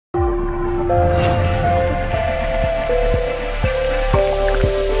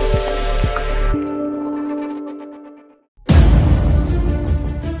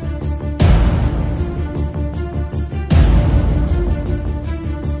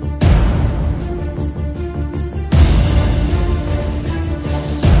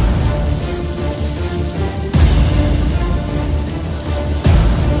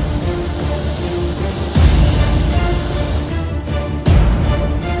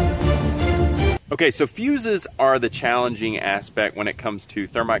Okay, so fuses are the challenging aspect when it comes to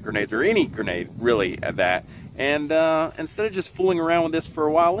thermite grenades, or any grenade really at that. And instead of just fooling around with this for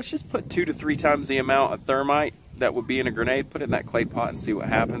a while, let's just put 2 to 3 times the amount of thermite that would be in a grenade, put it in that clay pot and see what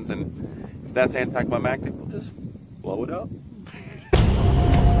happens. And if that's anticlimactic, we'll just blow it up.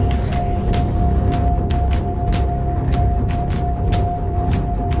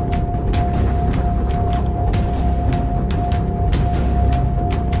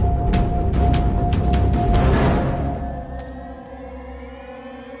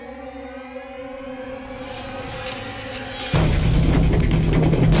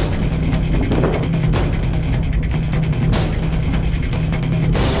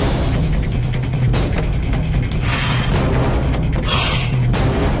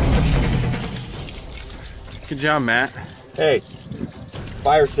 Good job, Matt. Hey,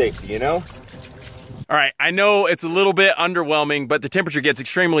 fire safety, you know? All right, I know it's a little bit underwhelming, but the temperature gets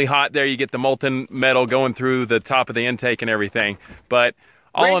extremely hot there. You get the molten metal going through the top of the intake and everything. But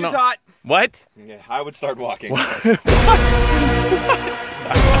all Range in all, is hot. What? Yeah, I would start walking. What?